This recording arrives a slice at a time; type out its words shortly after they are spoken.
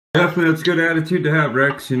definitely, that's a good attitude to have,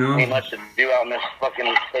 Rex, you know. Ain't much to do out in this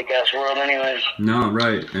fucking fake-ass world anyways. No,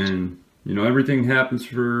 right, and, you know, everything happens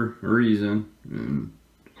for a reason. And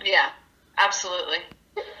yeah, absolutely.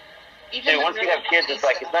 Even once you have kids, it's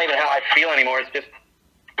like, it's not even how I feel anymore, it's just,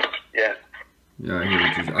 yeah. Yeah, I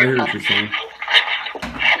hear what you're saying.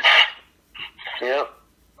 Yep.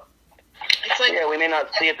 It's like, yeah, we may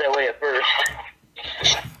not see it that way at first.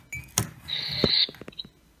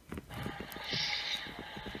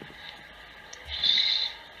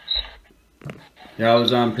 Yeah, I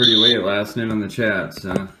was on pretty late last night on the chat,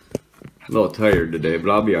 so a little tired today,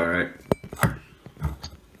 but I'll be alright.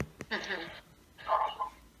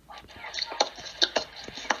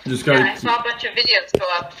 Just gotta. Yeah, I saw a bunch of videos go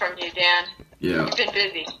up from you, Dan. Yeah. You've been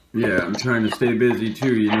busy. Yeah, I'm trying to stay busy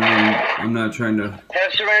too, you know. I'm not trying to.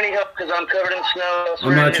 Have Serenity help because I'm covered in snow.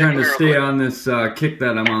 I'm not trying to stay on this kick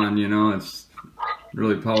that I'm on, you know. It's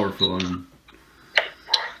really powerful, and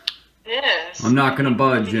Yes. I'm not gonna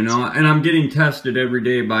budge, you know. And I'm getting tested every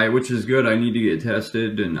day by it, which is good. I need to get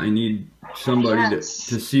tested, and I need somebody to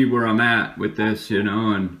see where I'm at with this, you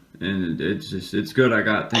know. And it's good. I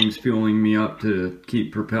got things fueling me up to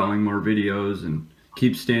keep propelling more videos and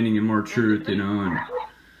keep standing in more truth, you know, and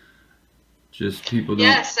just people don't.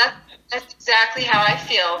 Yes, that's exactly how I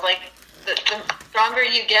feel. Like the stronger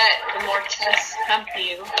you get, the more tests come to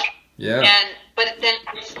you. Yeah. But then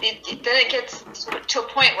it gets to a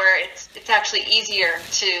point where it's actually easier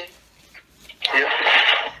to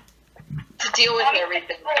deal with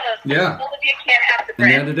everything. Yeah.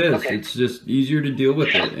 And that it is. Okay. It's just easier to deal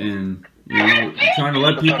with it, and you know, trying to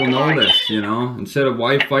let people know this, you know, instead of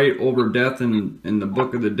why fight over death in the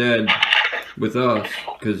Book of the Dead with us,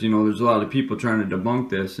 because you know there's a lot of people trying to debunk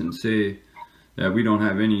this and say that we don't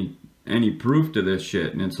have any proof to this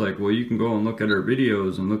shit, and it's like, well, you can go and look at our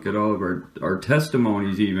videos and look at all of our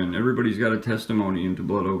testimonies. Even everybody's got a testimony into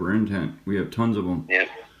blood over intent. We have tons of them. Yep.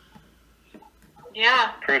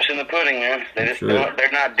 Yeah. Proof's in the pudding, man. They just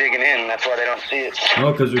they're not digging in. That's why they don't see it.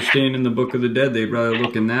 Oh, because they're staying in the Book of the Dead. They'd rather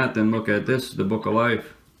look in that than look at this, the Book of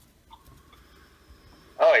Life.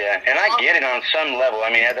 Oh, yeah. And I get it on some level.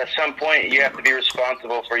 I mean, at some point, you have to be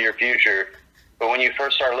responsible for your future. But when you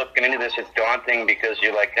first start looking into this, it's daunting because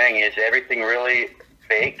you're like, dang, is everything really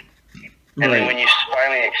fake? And then when you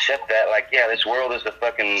finally accept that, like, yeah, this world is the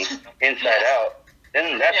fucking inside out.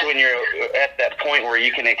 Then that's when you're at that point where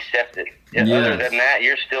you can accept it. Other than that,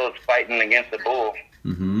 you're still fighting against the bull.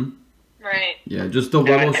 Mm-hmm. Right. Yeah, just the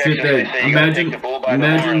little shit that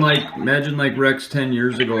imagine like Rex 10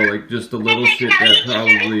 years ago, like just the little shit that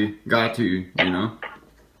probably got to you, you know?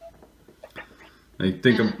 Like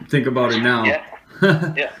think about it now. Yeah.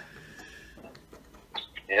 Yeah.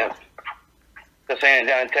 Yeah. The saying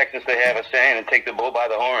down in Texas, they have a saying, and take the bull by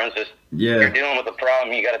the horns. Just, you're dealing with a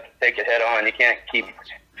problem, you got to take it head on. You can't keep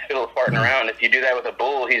fiddle farting around. If you do that with a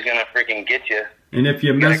bull, he's going to freaking get you. And if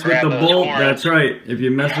you mess with the bull, that's right. If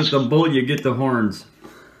you mess with the bull, you get the horns.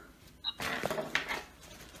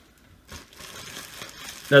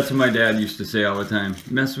 That's what my dad used to say all the time.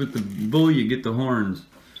 Mess with the bull, you get the horns.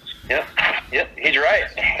 Yep. Yep. He's right.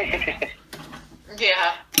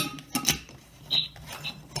 Yeah.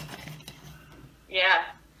 Yeah.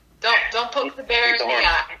 Don't poke the bear in the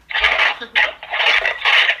eye.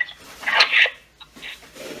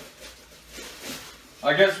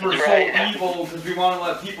 I guess we're so evil because we want to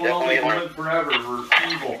let people know they can live forever. We're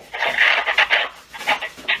evil.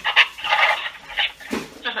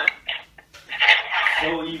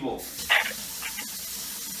 So evil.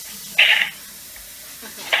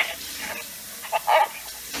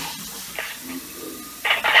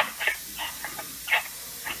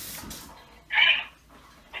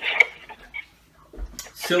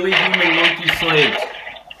 Silly human monkey slaves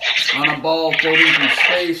on a ball floating through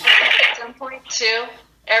space. At some point, too,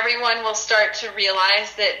 everyone will start to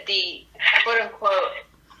realize that the quote-unquote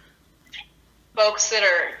folks that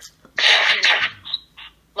are, you know,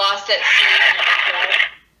 lost at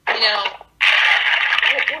sea, you know,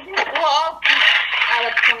 we'll all be at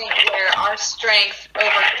a point where our strength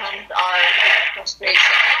overcomes our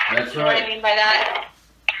frustration. That's right. You know what I mean by that?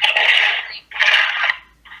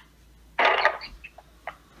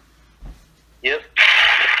 Yep.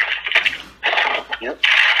 Yep.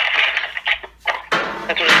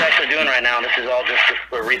 That's what it's actually doing right now. This is all just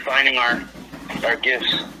we're refining our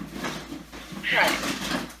gifts.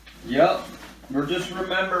 Right. Yep. We're just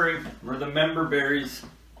remembering. We're the member berries.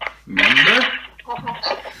 Remember?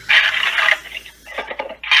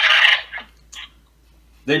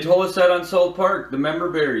 They told us that on South Park. The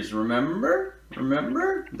member berries. Remember?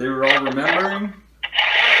 Remember? They were all remembering.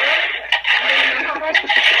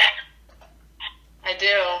 I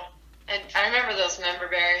do. I remember those member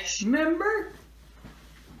berries. Nice. Remember?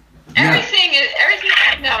 Everything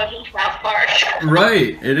I know is in South Park.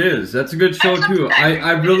 Right, it is. That's a good show too.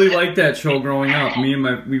 I really liked that show growing up. Me and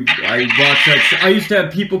I watched that show. I used to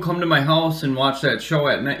have people come to my house and watch that show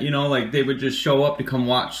at night. You know, like they would just show up to come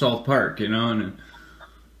watch South Park. You know, and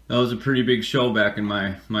that was a pretty big show back in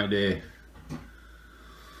my day.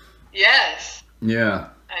 Yes. Yeah.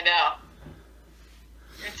 I know.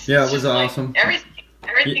 Yeah, it was awesome. Like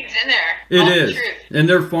everything's in there. It is, and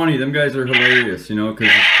they're funny. Them guys are hilarious, you know,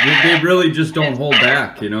 because they really just don't hold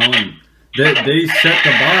back, you know, and they set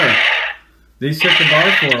the bar. They set the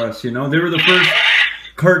bar for us, you know. They were the first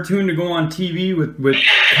cartoon to go on TV with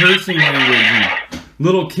cursing language and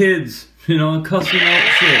little kids, you know, cussing out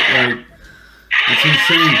shit. Like, it's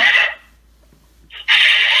insane.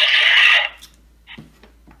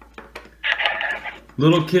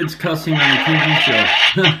 Little kids cussing on a TV show.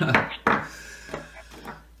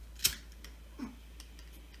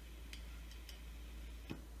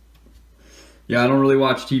 Yeah, I don't really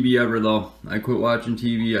watch TV ever, though. I quit watching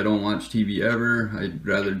TV. I don't watch TV ever. I'd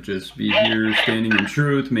rather just be here standing in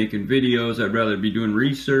truth, making videos. I'd rather be doing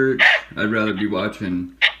research. I'd rather be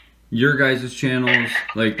watching your guys' channels.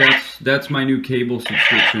 Like, that's my new cable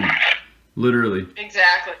subscription. Literally.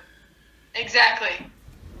 Exactly. Exactly.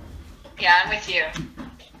 Yeah, I'm with you.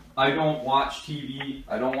 I don't watch TV.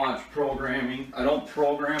 I don't watch programming. I don't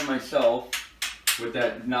program myself with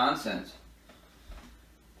that nonsense.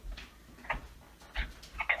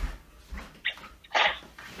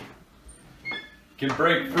 Can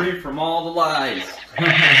break free from all the lies.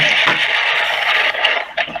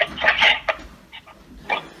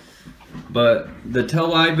 But the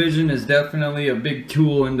television is definitely a big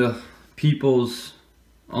tool into people's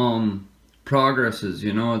progresses,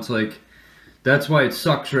 you know. It's like, that's why it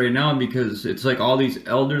sucks right now, because it's like all these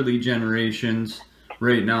elderly generations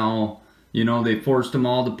right now, you know, they forced them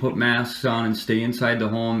all to put masks on and stay inside the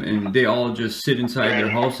home, and they all just sit inside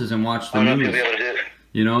their houses and watch the news.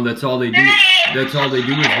 You know, that's all they do. That's all they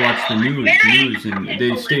do is watch the news, and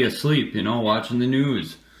they stay asleep, you know, watching the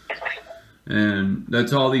news. And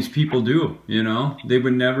that's all these people do, you know. They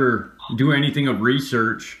would never do anything of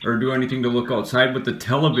research or do anything to look outside what the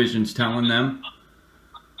television's telling them.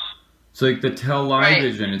 It's like the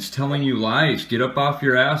television. It's telling you lies. Get up off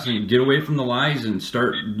your ass and get away from the lies and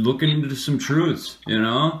start looking into some truths, you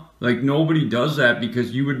know? Like, nobody does that,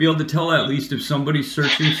 because you would be able to tell at least if somebody's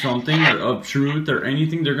searching something of truth or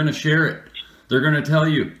anything, they're going to share it. They're going to tell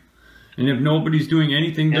you. And if nobody's doing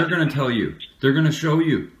anything, they're going to tell you. They're going to show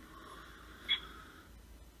you.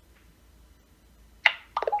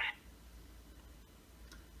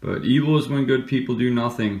 But evil is when good people do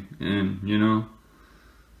nothing, and, you know,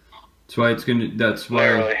 that's why,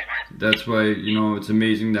 you know, it's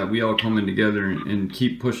amazing that we all come in together and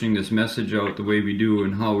keep pushing this message out the way we do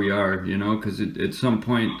and how we are, you know, because at some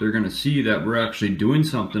point they're going to see that we're actually doing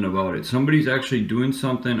something about it. Somebody's actually doing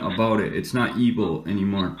something about it. It's not evil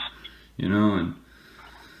anymore, you know, and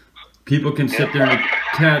people can sit there and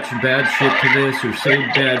attach bad shit to this or say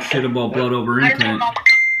bad shit about blood over intent.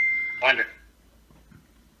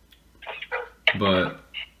 But,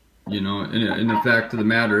 you know, and the fact of the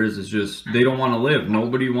matter is, it's just, they don't want to live.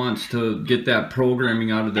 Nobody wants to get that programming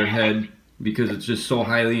out of their head, because it's just so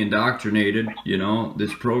highly indoctrinated, you know,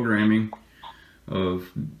 this programming of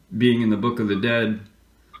being in the Book of the Dead.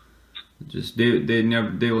 Just, they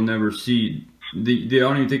will never see, they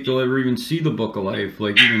don't even think they'll ever even see the Book of Life,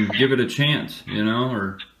 like even give it a chance, you know,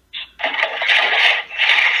 or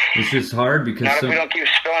it's just hard because not if we don't keep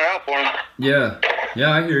spelling out for them.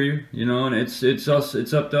 Yeah, I hear you. You know, and it's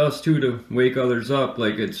up to us too to wake others up.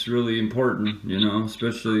 Like, it's really important, you know,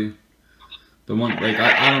 especially the one, like,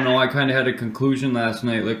 I don't know, I kind of had a conclusion last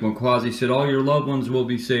night, like when Quasi said, all your loved ones will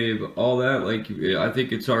be saved, all that, like, I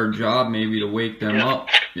think it's our job maybe to wake them up,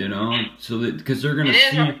 you know, so that, because they're gonna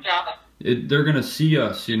they're gonna see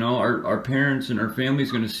us, you know, our parents and our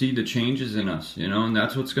family's gonna see the changes in us, you know, and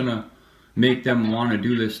that's what's gonna make them want to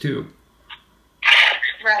do this too.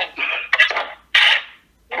 Right.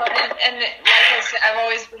 Well, and like I said, I've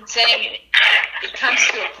always been saying, it comes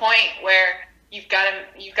to a point where you've got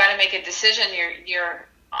to make a decision. They're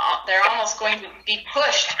almost going to be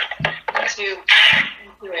pushed into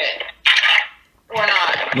it or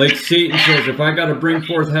not. Like Satan says, if I got to bring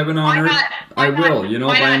forth heaven on earth, I will. You know,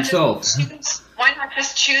 by himself. Why not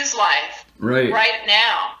just choose life? Right. Right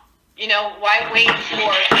now. You know, why wait for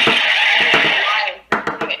life?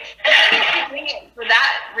 Doing it for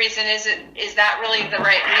that reason, is that really the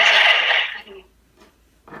right reason?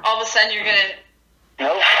 All of a sudden you're gonna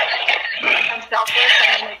become selfless.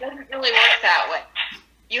 I mean, it doesn't really work that way.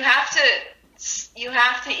 You have to you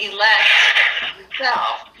have to elect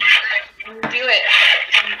yourself. When you do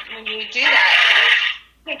that,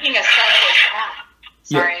 you're taking a selfless act.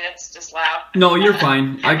 Sorry, that's just loud. No, you're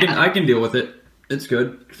fine. I can deal with it. It's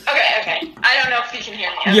good. Okay. I don't know if you can hear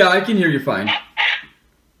me. Yeah, I can hear you fine.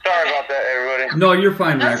 Sorry about that, everybody. No, you're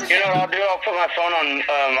fine, Rex. You know what I'll do? I'll put my phone on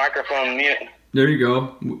microphone mute. There you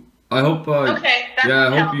go. I hope. Okay. Yeah,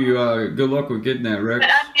 I hope you. Good luck with getting that, Rex.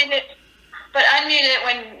 But unmute it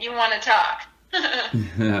when you want to talk.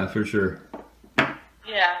 Yeah, for sure.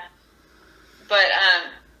 Yeah. But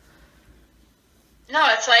no,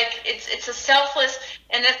 it's like it's a selfless,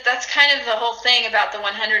 and that's kind of the whole thing about the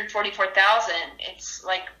 144,000. It's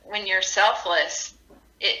like when you're selfless,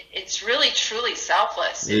 it's really truly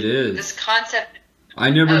selfless. It is. This concept. I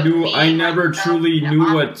never truly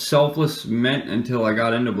knew what selfless meant until I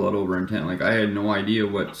got into Blood Over Intent. Like, I had no idea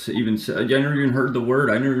what even. I never even heard the word.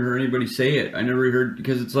 I never heard anybody say it. I never heard,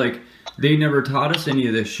 because it's like they never taught us any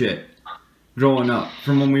of this shit growing up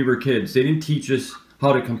from when we were kids. They didn't teach us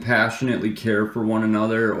how to compassionately care for one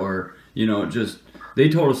another, or, you know, just, they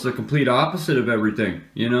told us the complete opposite of everything,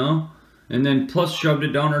 you know, and then plus shoved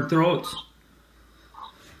it down our throats.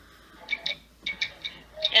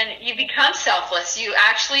 And you become selfless. You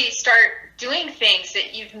actually start doing things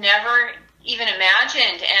that you've never even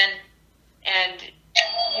imagined, and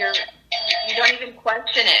you don't even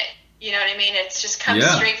question it. You know what I mean? It's just comes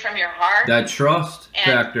straight from your heart. That trust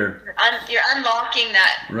factor. You're unlocking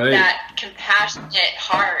that that compassionate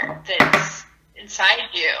heart that's inside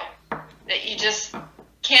you, that you just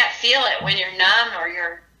can't feel it when you're numb or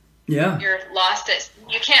you're lost at.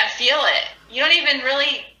 You can't feel it. You don't even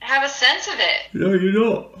really have a sense of it. No, you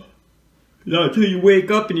don't. Not until you wake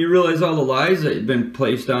up and you realize all the lies that have been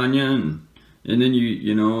placed on you, and then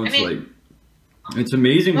you know, it's like, it's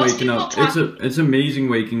amazing waking up. It's amazing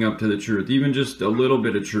waking up to the truth, even just a little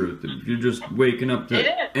bit of truth. If you're just waking up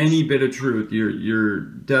to any bit of truth, you're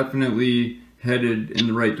definitely headed in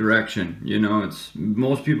the right direction. You know, it's,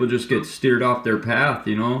 most people just get steered off their path.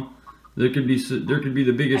 You know, there could be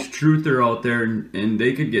the biggest truther out there, and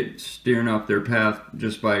they could get steering off their path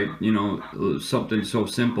just by, you know, something so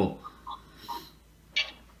simple.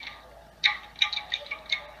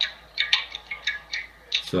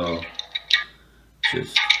 So,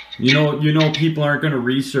 just, you know, people aren't going to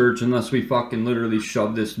research unless we fucking literally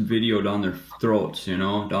shove this video down their throats, you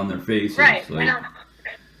know, down their faces. Right. Like,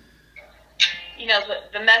 you know,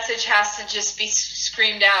 the message has to just be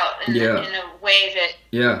screamed out in a way that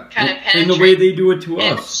kind of penetrates. In the way they do it to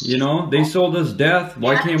us, you know? They sold us death.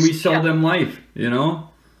 Why can't we sell them life, you know?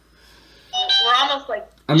 We're almost like,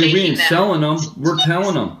 I mean, we ain't selling them. We're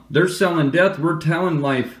telling them. They're selling death. We're telling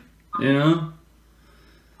life, you know?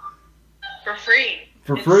 For free.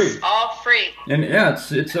 It's all free. And yeah,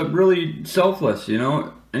 it's a really selfless, you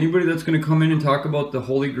know. Anybody that's going to come in and talk about the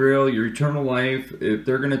Holy Grail, your eternal life, if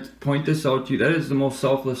they're going to point this out to you, that is the most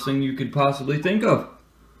selfless thing you could possibly think of.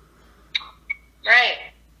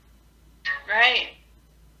 Right.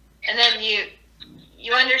 And then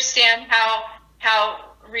you understand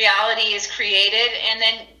how reality is created, and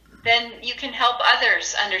then you can help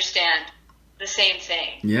others understand the same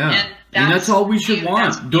thing. Yeah. And that's all we should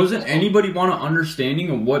want. Doesn't anybody want an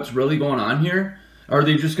understanding of what's really going on here? Are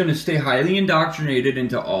they just going to stay highly indoctrinated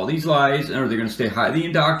into all these lies? And are they going to stay highly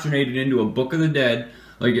indoctrinated into a book of the dead?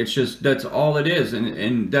 Like, it's just, that's all it is.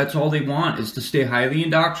 And that's all they want, is to stay highly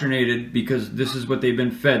indoctrinated, because this is what they've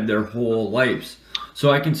been fed their whole lives.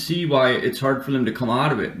 So I can see why it's hard for them to come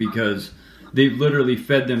out of it, because they've literally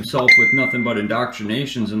fed themselves with nothing but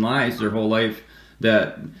indoctrinations and lies their whole life,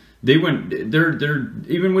 that they're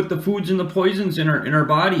even with the foods and the poisons in our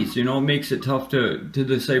bodies, you know, it makes it tough to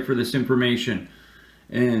decipher this information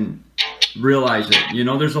and realize it. You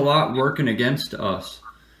know, there's a lot working against us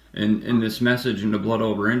in this message in the Blood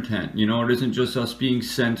Over Intent. You know, it isn't just us being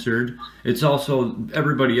censored, it's also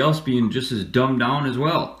everybody else being just as dumbed down as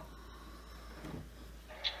well.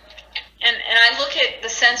 And I look at the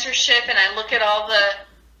censorship, and I look at all the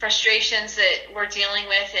frustrations that we're dealing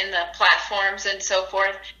with in the platforms and so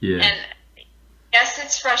forth. Yeah. And yes,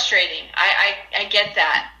 it's frustrating. I get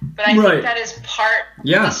that. But I think that is part of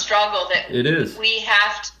the struggle that we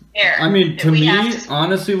have to bear. I mean, to me,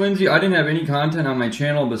 honestly, Lindsay, I didn't have any content on my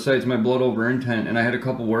channel besides my Blood Over Intent, and I had a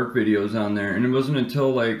couple work videos on there. And it wasn't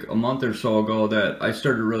until like a month or so ago that I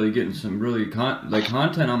started really getting some really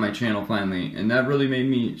content on my channel finally. And that really made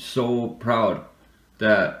me so proud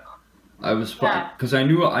that I was, because I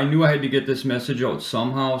knew I had to get this message out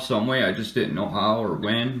somehow, some way. I just didn't know how or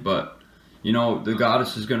when. But you know, the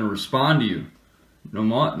goddess is going to respond to you, no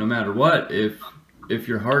matter what. If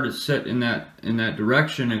your heart is set in that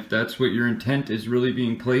direction, if that's what your intent is really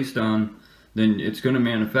being placed on, then it's going to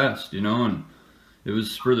manifest, you know. And it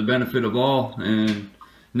was for the benefit of all, and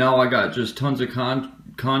now I got just tons of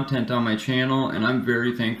content on my channel, and I'm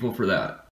very thankful for that.